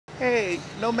Hey,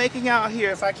 no making out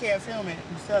here if I can't film it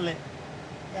and sell it.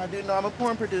 Y'all do know I'm a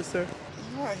porn producer.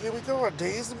 All right, here we go. A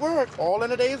day's work. All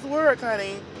in a day's work,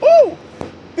 honey. Ooh!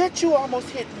 Bet you almost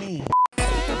hit me. Hey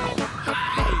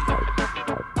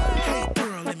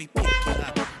girl, let me pick you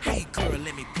up. Hey girl,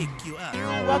 let me pick you up.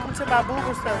 Welcome to my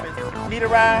boober service. Need a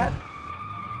ride?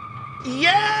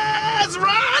 Yes,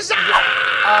 Raja!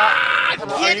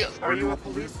 Are you a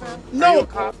policeman? No,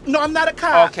 no, I'm not a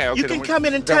cop. Okay, you can come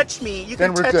in and touch me. You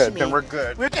can touch me. Then we're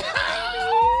good.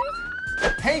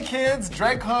 Hey kids,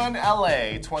 DragCon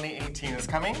LA 2018 is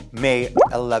coming. May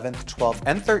 11th, 12th,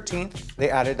 and 13th. They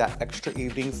added that extra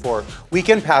evening for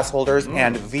weekend pass holders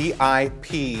and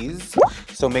VIPs.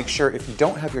 So make sure if you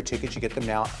don't have your tickets, you get them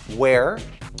now. Where?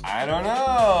 I don't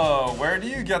know. Where do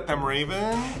you get them, Raven?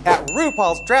 At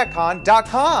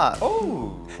RuPaulsDragCon.com.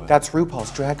 Oh. That's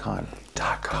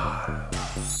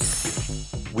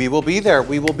RuPaulsDragCon.com. We will be there.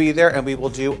 We will be there, and we will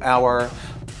do our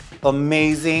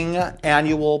amazing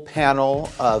annual panel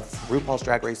of RuPaul's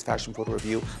Drag Race Fashion Photo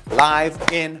Review live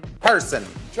in person.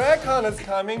 DragCon is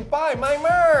coming. Buy my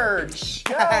merch.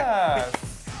 Yes.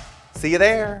 See you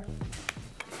there.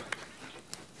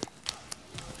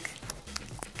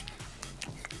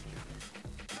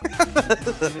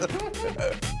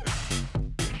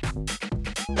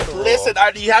 Listen,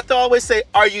 you have to always say,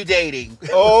 "Are you dating?"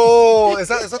 Oh, is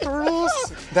that the rules?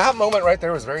 That moment right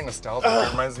there was very nostalgic. It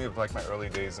reminds me of like my early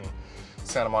days in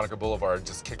Santa Monica Boulevard,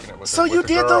 just kicking it with So with you the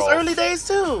did girls. those early days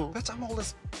too? Bitch, I'm old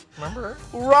as, remember?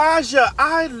 Raja,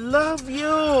 I love you.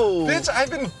 Bitch, I've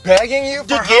been begging you for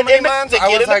To how get many in the, months? to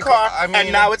get in the car, I mean,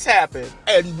 and now it's happened.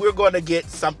 And we're going to get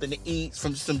something to eat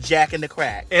from some Jack in the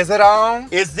Crack. Is it on?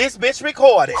 Is this bitch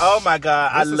recorded? Oh my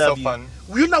God, I This is love so you. fun.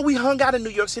 You know, we hung out in New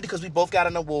York City because we both got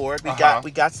an award. We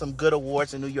got some good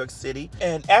awards in New York City.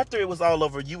 And after it was all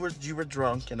over, you were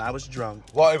drunk and I was drunk.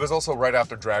 Well, it was also right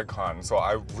after DragCon, so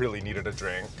I really needed a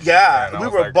drink. Yeah, And we I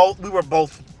was were like, both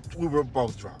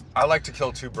drunk. I like to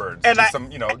kill two birds. And do some,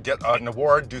 get an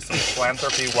award, do some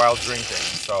philanthropy while drinking.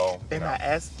 So. And I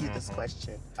asked you this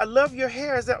question. I love your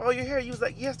hair. Is that all your hair? You was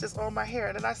like, yes, that's all my hair.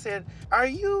 And then I said, are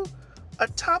you a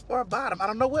top or a bottom? I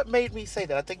don't know what made me say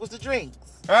that. I think it was the drinks.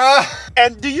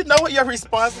 And do you know what your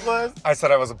response was? I said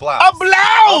I was a blouse. A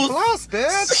blouse! A blouse,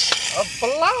 bitch! A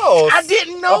blouse! I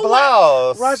didn't know. A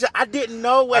blouse! Raja, I didn't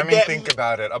know what that think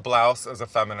about it. A blouse is a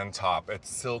feminine top. It's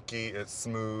silky, it's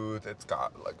smooth, it's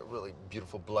got like a really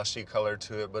beautiful blushy color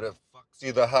to it, but it fucks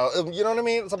you the hell. You know what I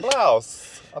mean? It's a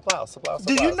blouse. A blouse, a blouse, a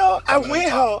Do blouse. you know, I went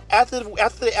home after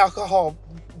the alcohol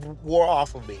wore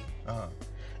off of me.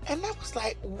 And I was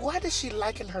like, why does she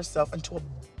liken herself into a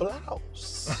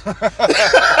blouse?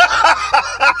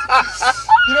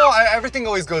 Everything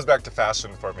always goes back to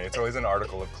fashion for me. It's always an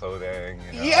article of clothing.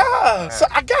 Yeah. So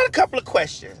I got a couple of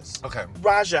questions. Okay.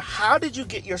 Raja, how did you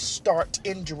get your start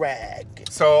in drag?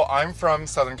 So I'm from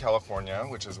Southern California,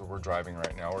 which is where we're driving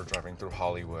right now. We're driving through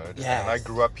Hollywood. Yes. And I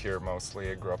grew up here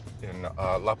mostly. I grew up in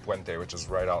La Puente, which is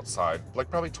right outside, like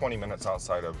probably 20 minutes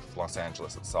outside of Los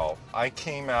Angeles itself. I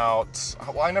came out,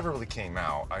 well, I never really came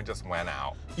out. I just went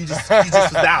out. You just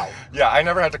was out. Yeah, I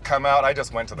never had to come out. I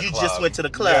just went to the club. You just went to the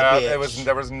club, Yeah, bitch.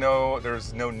 there was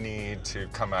no need to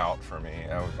come out for me.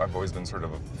 I've always been sort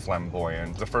of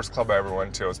flamboyant. The first club I ever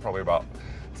went to, I was probably about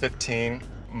 15.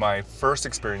 My first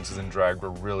experiences in drag were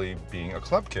really being a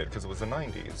club kid because it was the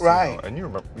 90s. Right. And you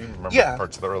remember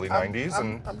parts of the early 90s.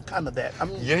 I'm kind of that.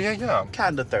 Yeah.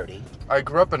 Kind of 30. I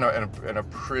grew up in a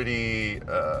pretty,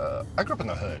 I grew up in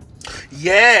the hood.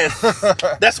 Yes.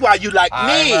 That's why you like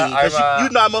me. Because you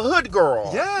know I'm a hood girl.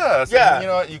 Yes. Yeah. And you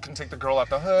know what? You can take the girl out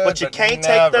the hood. But you can't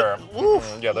never. take the...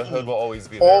 Oof. Yeah, the hood will always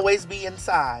be there. Always be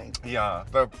inside. Yeah.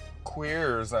 The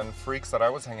queers and freaks that I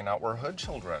was hanging out were hood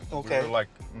children. Okay.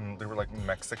 They were like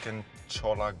Mexican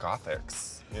chola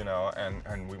gothics,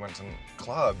 and we went to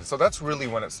clubs. So that's really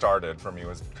when it started for me,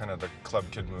 was kind of the club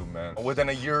kid movement. Within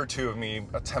a year or two of me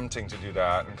attempting to do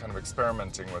that and kind of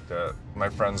experimenting with it, my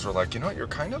friends were like, you know what, you're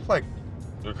kind of like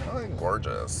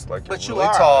gorgeous. Like, but you're you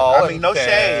really are. tall. I mean, and no thin.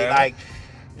 shade. Like,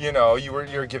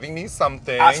 you're giving me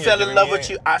something. I fell in love with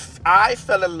you. I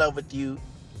fell in love with you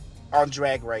on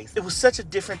Drag Race. It was such a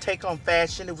different take on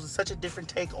fashion. It was such a different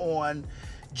take on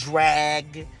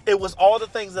drag. It was all the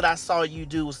things that I saw you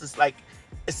do. Was just like,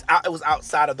 it was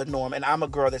outside of the norm. And I'm a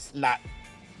girl that's not,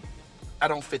 I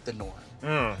don't fit the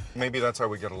norm. Maybe that's why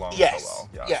we get along yes. so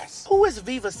well. Yes. Who is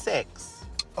Viva Sex?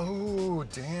 Oh,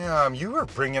 damn. You were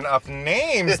bringing up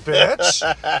names, bitch.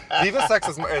 Viva Sex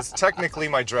is technically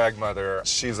my drag mother.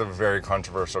 She's a very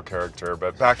controversial character,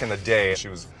 but back in the day, she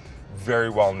was very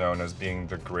well known as being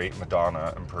the great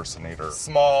Madonna impersonator.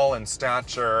 Small in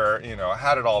stature, you know,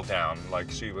 had it all down.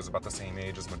 Like, she was about the same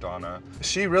age as Madonna.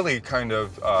 She really kind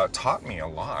of taught me a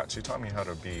lot. She taught me how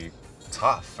to be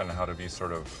tough and how to be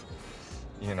sort of,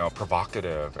 you know,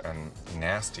 provocative and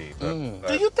nasty. Do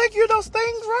you think you're those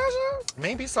things, Raja?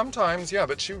 Maybe sometimes, yeah,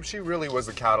 but she really was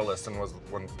the catalyst and was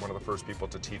one of the first people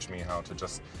to teach me how to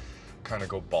just kind of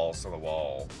go balls to the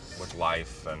wall with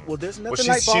life. And well, there's nothing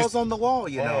like balls on the wall,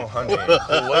 you know. Oh, honey,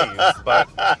 please.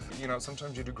 But, you know,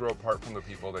 sometimes you do grow apart from the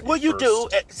people that you do.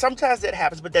 Sometimes that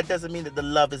happens, but that doesn't mean that the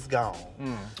love is gone.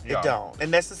 Yeah. It don't.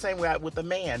 And that's the same way with a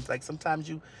man. Like, sometimes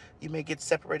you may get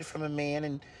separated from a man,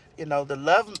 and you know, the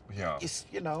love is,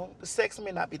 you know, the sex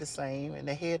may not be the same and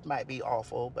the head might be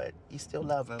awful, but you still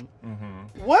love him.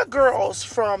 What girls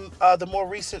from the more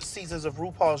recent seasons of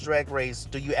RuPaul's Drag Race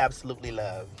do you absolutely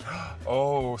love?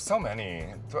 Oh, so many.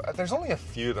 There's only a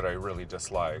few that I really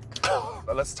dislike.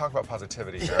 Let's talk about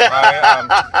positivity here.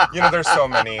 You know, there's so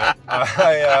many.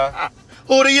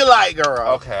 Who do you like,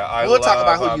 girl? Okay, we'll talk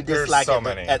about who you dislike so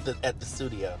at the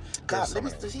studio. God, so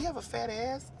many. Does he have a fat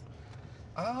ass?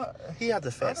 He has a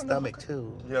fat I don't know. stomach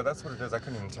too. Yeah, that's what it is. I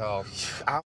couldn't even tell.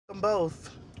 I'll f them both.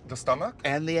 The stomach?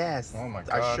 And the ass. Oh my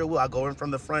God. I sure will. I'll go in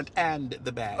from the front and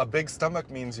the back. A big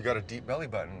stomach means you got a deep belly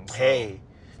button. So. Hey.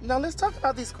 Now let's talk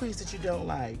about these queens that you don't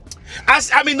like.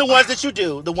 I mean the ones that you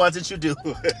do. The ones that you do.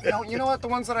 You know what? The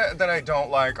ones that I don't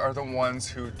like are the ones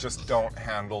who just don't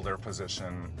handle their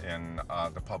position in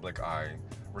the public eye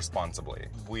responsibly.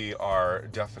 We are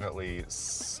definitely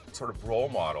sort of role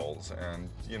models, and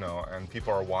you know, and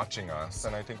people are watching us,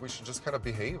 and I think we should just kind of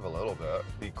behave a little bit.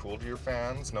 Be cool to your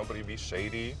fans. Nobody be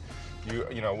shady.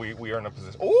 You know, we are in a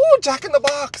position. Oh, Jack in the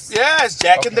Box. Yes,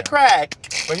 Jack in the Crack.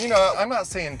 But you know, I'm not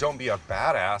saying don't be a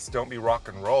badass, don't be rock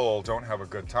and roll, don't have a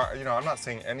good time. You know, I'm not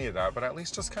saying any of that, but at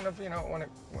least just kind of, you know,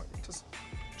 just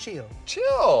chill.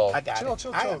 Chill. I got it.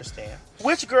 Chill. I understand.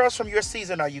 Which girls from your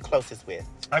season are you closest with?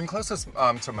 I'm closest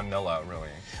to Manila, really.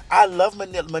 I love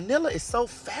Manila. Manila is so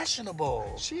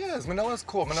fashionable. She is. Manila's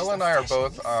cool. Manila and I are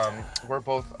both, we're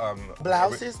both...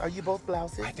 blouses? Are you both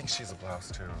blouses? I think she's a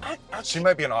blouse, too. She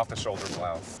might be an off-the-shoulder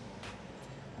blouse.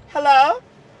 Hello?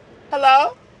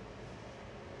 Hello?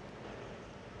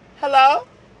 Hello?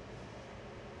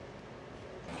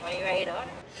 Are you ready to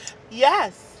order?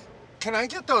 Yes. Can I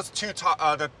get those two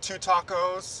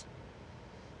tacos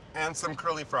and some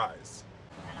curly fries?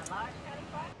 And a large curly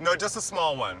fry? No, just a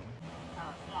small one.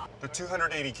 Oh, small. The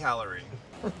 280 calorie.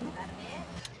 That's it?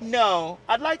 No.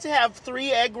 I'd like to have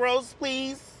 3 egg rolls,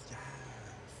 please. Yes.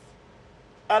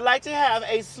 I'd like to have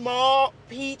a small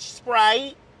peach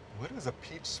Sprite. What is a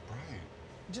peach Sprite?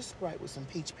 Just Sprite with some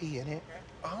peach pea in it.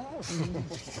 Oh.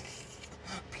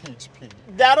 Peach pea.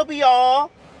 That'll be all.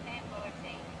 10-14.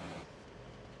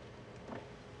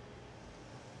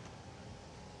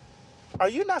 Are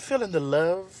you not feeling the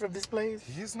love from this place?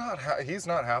 He's not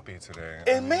happy today.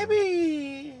 And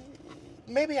maybe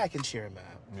I can cheer him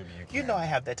up. Maybe you can. You know I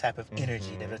have that type of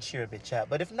energy that'll cheer a bitch up.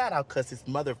 But if not, I'll cuss his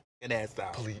mother ass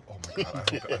out. Please. Oh my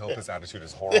God. I hope his attitude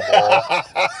is horrible.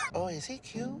 Oh, is he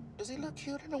cute? Does he look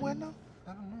cute in the window?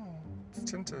 I don't know.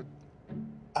 It's tinted.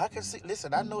 I can see.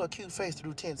 Listen, I know a cute face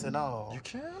through tints and all. You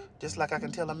can? Just like I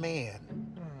can tell a man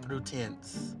through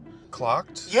tints.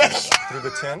 Clocked? Yes. Through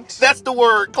the tint? That's the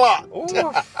word, clock.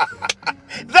 Ooh.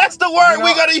 That's the word You know,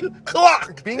 we gotta use,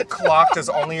 clock. Being clocked has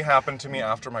only happened to me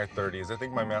after my 30s. I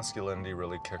think my masculinity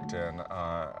really kicked in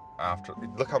after.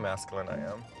 Look how masculine I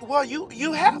am. Well, you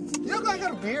have. Yeah, I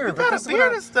got a beard. You got a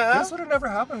beard and stuff. This would have never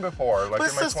happened before. Like But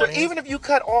in my sister, 20s. even if you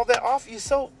cut all that off, it's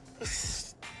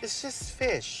just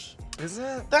fish. Is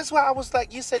it? That's why I was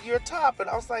like, you said you're a top, and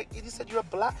I was like, you said you're a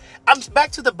blouse. I'm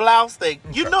back to the blouse thing.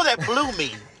 You know that blew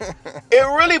me.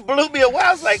 It really blew me away.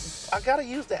 I was like, I gotta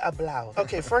use that, a blouse.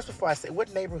 Okay, first before I say,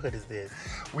 what neighborhood is this?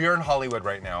 We are in Hollywood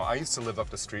right now. I used to live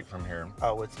up the street from here.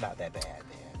 Oh, it's not that bad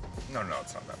then. No,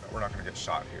 it's not that bad. We're not gonna get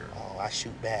shot here. Oh, I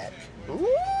shoot back.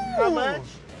 Ooh. How much?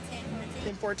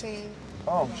 10, 14.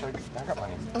 Oh, I got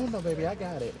money. Oh no, baby, I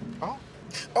got it. Oh.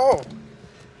 Oh.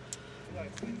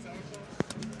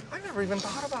 I never even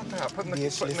thought about that. Putting the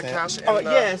Listen. cash in. Oh,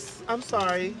 yes. I'm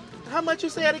sorry. How much you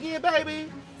said again,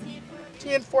 baby?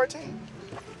 10, 14.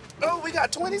 Oh, we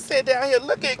got 20 cents down here.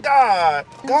 Look at God.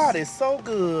 God is so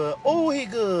good. Oh, he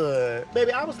good.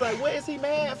 Baby, I was like, what is he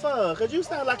mad for? Because you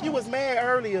sound like you was mad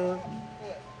earlier.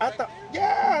 I thought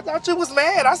you was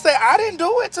mad. I said, I didn't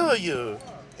do it to you.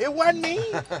 It wasn't me.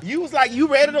 You was like, you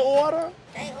ready to order?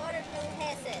 They ordered new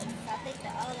headsets. I think the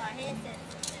old are headsets.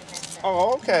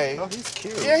 Oh, okay. Oh, he's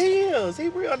cute. Yeah, he is. He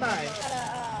real nice. Got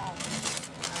a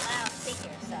loudspeaker,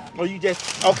 so. Or you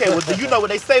just, okay, well, do you know what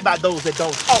they say about those that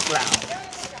don't talk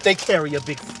loud? They carry a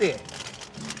big stick.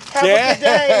 Have a good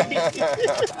day.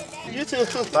 You too.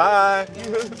 Bye.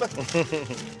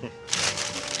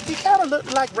 He kind of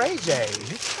looked like Ray J.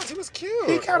 He was cute.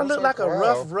 He kind of looked like a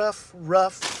wow. rough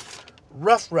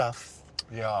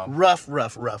Yeah. rough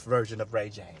version of Ray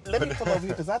J. Let me come over here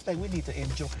because I think we need to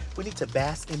enjoy. We need to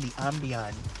bask in the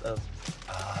ambiance of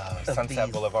Sunset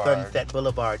these Boulevard. Sunset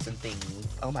Boulevards and things.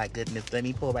 Oh my goodness! Let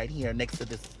me pull right here next to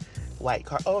this white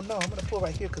car. Oh no, I'm gonna pull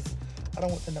right here because I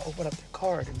don't want them to open up their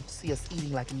card and see us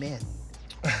eating like men.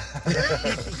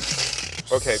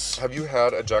 Okay, have you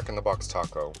had a Jack in the Box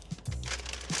taco?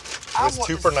 It's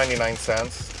 2 for 99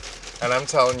 cents. And I'm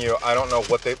telling you, I don't know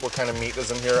what kind of meat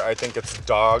is in here. I think it's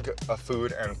dog, a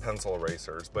food, and pencil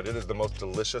erasers. But it is the most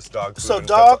delicious dog food. So and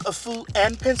dog, a food,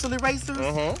 and pencil erasers?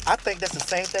 Mm-hmm. I think that's the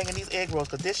same thing in these egg rolls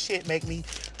because this shit make me,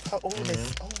 oh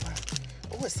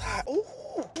it's hot.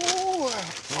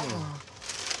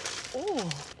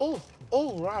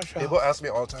 Raja. People ask me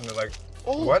all the time, they're like,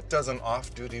 what does an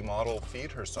off-duty model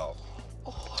feed herself?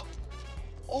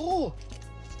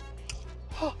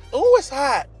 It's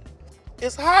hot.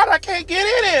 It's hot. I can't get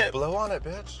in it. Blow on it,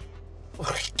 bitch.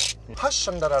 Hush.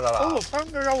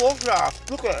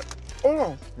 Look at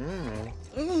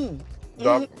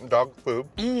it. Dog food.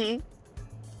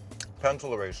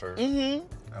 Pencil erasers.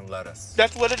 And lettuce.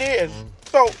 That's what it is.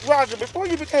 So, Roger, before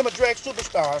you became a drag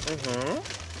superstar,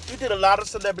 you did a lot of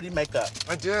celebrity makeup.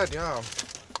 I did, yeah.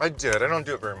 I did. I don't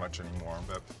do it very much anymore,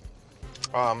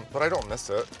 but I don't miss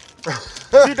it.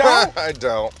 You don't? I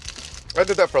don't. I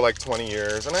did that for like 20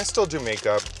 years, and I still do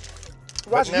makeup.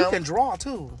 Roger, you can draw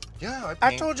too. Yeah,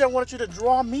 I told you I wanted you to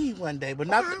draw me one day, but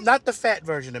not the fat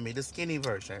version of me, the skinny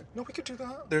version. No, we could do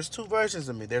that. There's two versions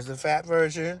of me. There's the fat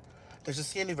version. There's a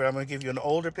skinny version. I'm gonna give you an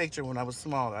older picture when I was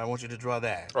smaller. I want you to draw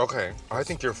that. Okay. I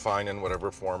think you're fine in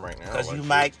whatever form right now. Because like you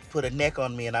might put a neck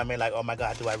on me, and I mean, like, oh my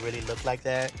God, do I really look like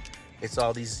that? It's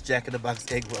all these Jack in the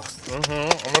Box egg rolls. I'm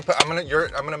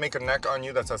gonna make a neck on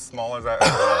you that's as small as that.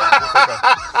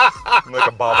 like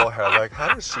a bobblehead. Like,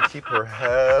 how does she keep her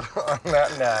head on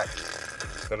that neck?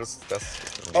 That's.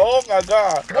 Oh my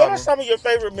God! What are some of your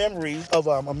favorite memories of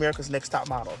America's Next Top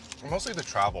Model? Mostly the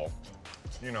travel.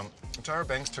 You know, Tyra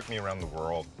Banks took me around the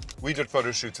world. We did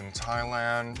photo shoots in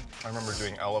Thailand. I remember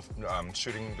doing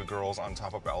shooting the girls on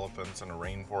top of elephants in a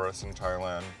rainforest in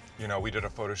Thailand. You know, we did a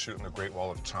photo shoot in the Great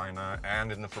Wall of China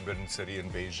and in the Forbidden City in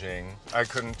Beijing. I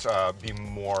couldn't be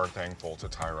more thankful to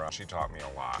Tyra. She taught me a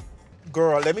lot.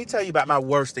 Girl, let me tell you about my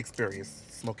worst experience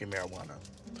smoking marijuana.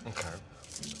 Okay.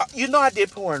 You know I did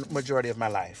porn majority of my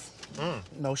life.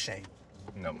 No shame.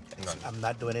 No, none. I'm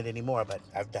not doing it anymore, but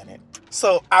I've done it.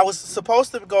 So I was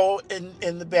supposed to go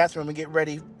in the bathroom and get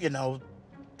ready, you know,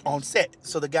 on set.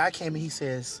 So the guy came and he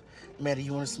says, Maddie,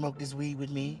 you want to smoke this weed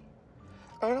with me?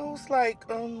 And I was like,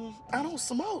 I don't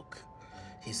smoke.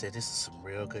 He said, this is some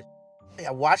real good. I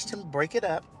watched him break it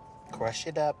up, crush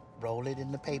it up, roll it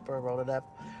in the paper, roll it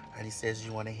up. And he says,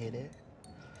 you want to hit it?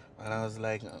 And I was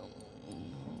like,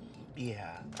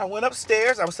 yeah. I went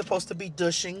upstairs. I was supposed to be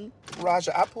douching.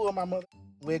 Raja, I pulled my mother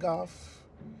wig off.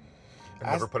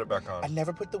 I never put it back on. I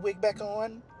never put the wig back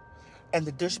on. And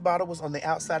the douche bottle was on the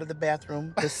outside of the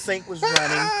bathroom. The sink was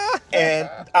running. And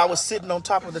I was sitting on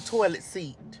top of the toilet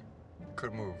seat.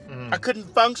 Couldn't move. I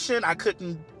couldn't function.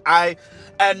 I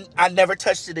never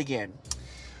touched it again.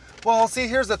 Well, see,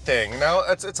 here's the thing. Now,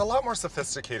 it's a lot more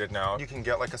sophisticated now. You can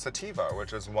get like a sativa,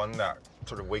 which is one that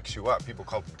sort of wakes you up. People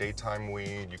call it daytime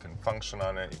weed. You can function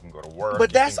on it. You can go to work.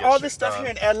 But that's all this stuff here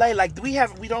in LA. Like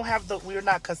we're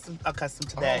not accustomed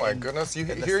to that. Oh my goodness! You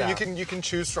can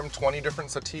choose from 20 different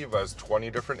sativas,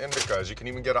 20 different indicas. You can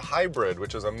even get a hybrid,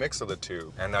 which is a mix of the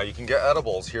two. And now you can get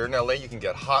edibles. Here in LA, you can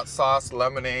get hot sauce,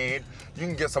 lemonade. You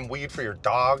can get some weed for your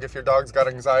dog if your dog's got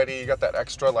anxiety. You got that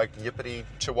extra like yippity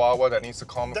chihuahua that needs to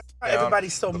calm down.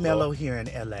 Everybody's so mellow here in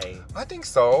LA. I think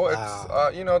so. Wow.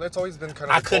 It's you know, it's always been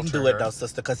kind of. I couldn't do it though,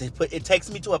 sister, because it takes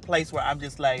me to a place where I'm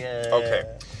just like.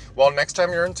 Okay. Well, next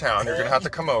time you're in town, you're gonna have to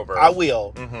come over. I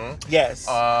will. Yes.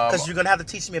 Because you're gonna have to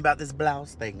teach me about this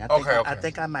blouse thing. I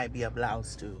think I might be a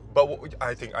blouse too. But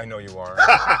I know you are.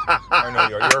 I know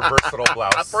you are. You're a versatile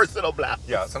blouse. A versatile blouse.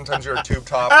 Yeah. Sometimes you're a tube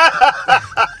top.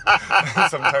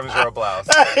 Sometimes you're a blouse.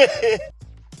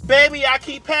 Baby, I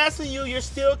keep passing you. You're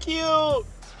still cute.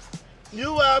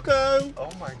 You're welcome. Oh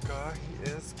my God,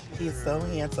 he is cute. He's so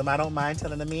handsome. I don't mind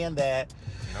telling a man that.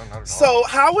 No, not at all. So,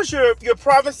 how was your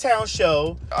Provincetown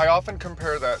show? I often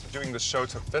compare doing the show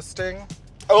to fisting.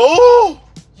 Oh!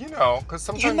 You know, because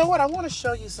sometimes. You know what? I want to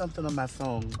show you something on my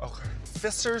phone. Okay.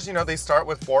 Fisters, you know, they start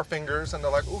with 4 fingers and they're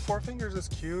like, ooh, 4 fingers is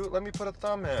cute. Let me put a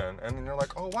thumb in. And then you're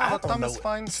like, oh, wow, a thumb is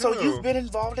fine too. So, you've been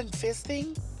involved in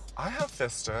fisting? I have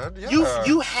fisted. Yeah.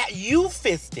 You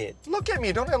fisted. Look at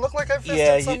me. Don't I look like I fisted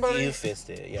Yeah, somebody? you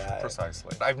fisted. Yeah.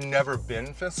 Precisely. I've never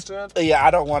been fisted. Yeah,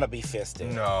 I don't want to be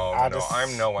fisted. No,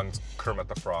 I'm no one's Kermit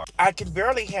the Frog. I can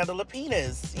barely handle a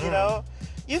penis. You know,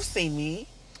 you've seen me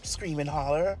scream and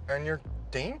holler. And you're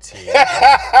dainty.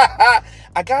 I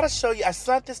gotta show you. I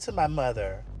sent this to my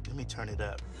mother. Let me turn it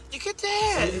up. Look at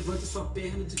that. Levanta sua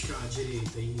perna de cá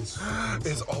direita, isso.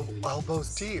 It's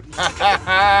elbows deep. Roger,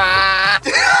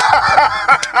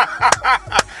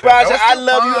 I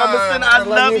love you. I'm a sinner. I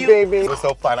love you, baby. It was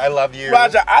so fun. I love you.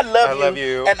 Roger, I love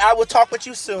you. And I will talk with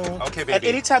you soon. Okay, baby. And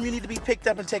anytime you need to be picked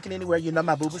up and taken anywhere, you know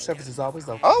my boober service is always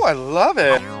open. Oh, I love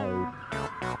it.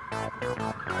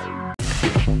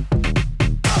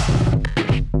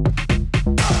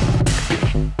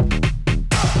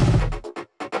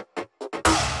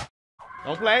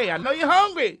 Don't play. I know you're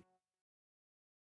hungry.